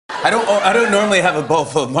I don't normally have a bowl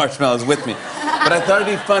full of marshmallows with me, but I thought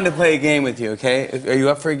it'd be fun to play a game with you. Okay? Are you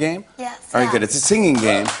up for a game? Yes. All right, good. It's a singing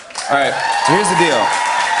game. All right. So here's the deal.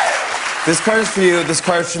 This card's for you. This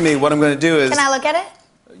card's for me. What I'm going to do is. Can I look at it?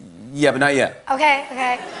 Yeah, but not yet. Okay.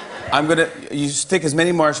 Okay. You stick as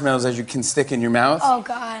many marshmallows as you can stick in your mouth. Oh,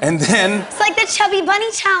 God. And then... It's like the Chubby Bunny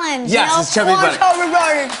challenge, Yes, you know? it's Chubby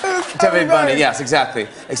Bunny. Chubby Bunny, yes, exactly.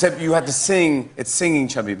 Except you have to sing, it's singing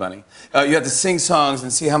Chubby Bunny. You have to sing songs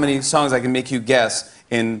and see how many songs I can make you guess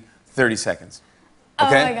in 30 seconds.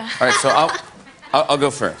 Okay? Oh, my God. All right, so I'll go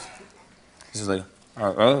first. This is later.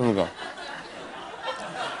 All right, we'll go.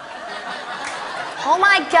 Oh,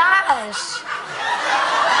 my gosh.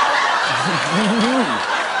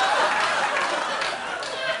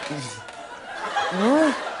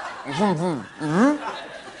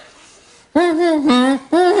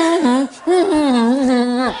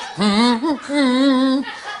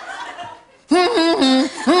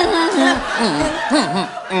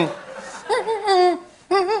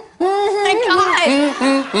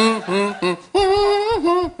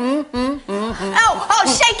 Oh,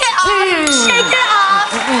 shake it off! Shake it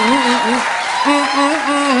off!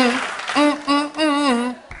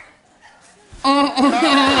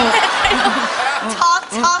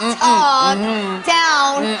 Talk.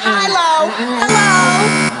 Down. Hello.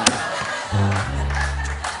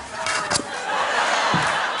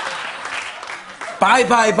 Bye.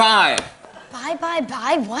 Bye.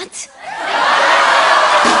 What?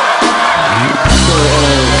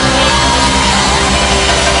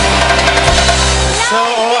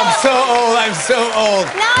 I'm so old.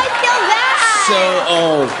 Now I feel bad. So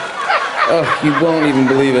old. Oh, you won't even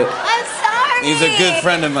believe it. I'm sorry. He's a good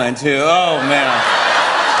friend of mine, too. Oh, man.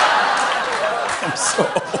 I'm so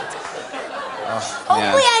old.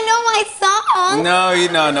 Hopefully I know my song. No,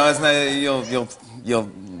 it's not. You'll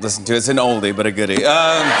listen to it. It's an oldie, but a goodie.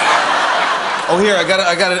 Oh, here, I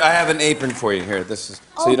have an apron for you. Here, this is,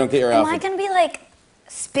 so you don't get your outfit. Am I gonna be, like,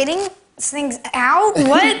 spitting things out?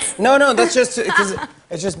 What? No, that's just, because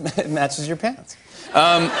it matches your pants.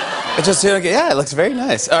 It's just, yeah, it looks very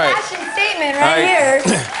nice. All right. Fashion statement right here.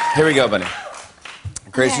 Here we go, buddy.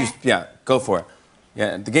 Grace, Okay. go for it.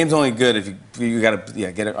 Yeah, the game's only good if you gotta,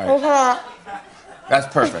 get it. All right. Okay. That's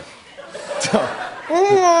perfect.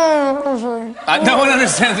 No one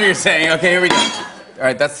understands what you're saying. Okay, here we go. All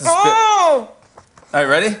right, that's the spit. All right,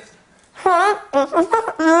 ready?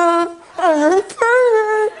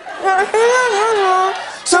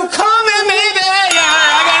 So come in, baby. Yeah,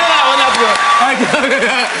 I got that one. That's good. All right,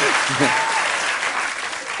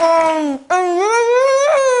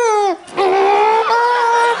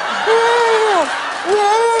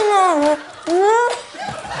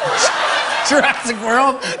 Jurassic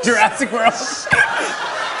World.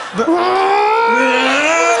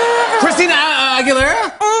 Christina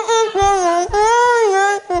Aguilera.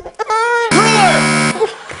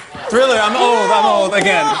 Thriller. I'm old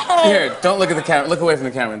again. Here, don't look at the camera. Look away from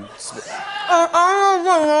the camera. The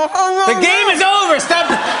game is over. Stop.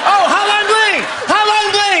 Oh, Hotline Bling.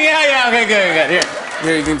 Yeah. Okay, good.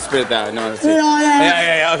 Here, you can spit it out. No,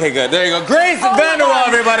 yeah. Okay, good. There you go. Grace VanderWaal,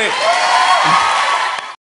 everybody.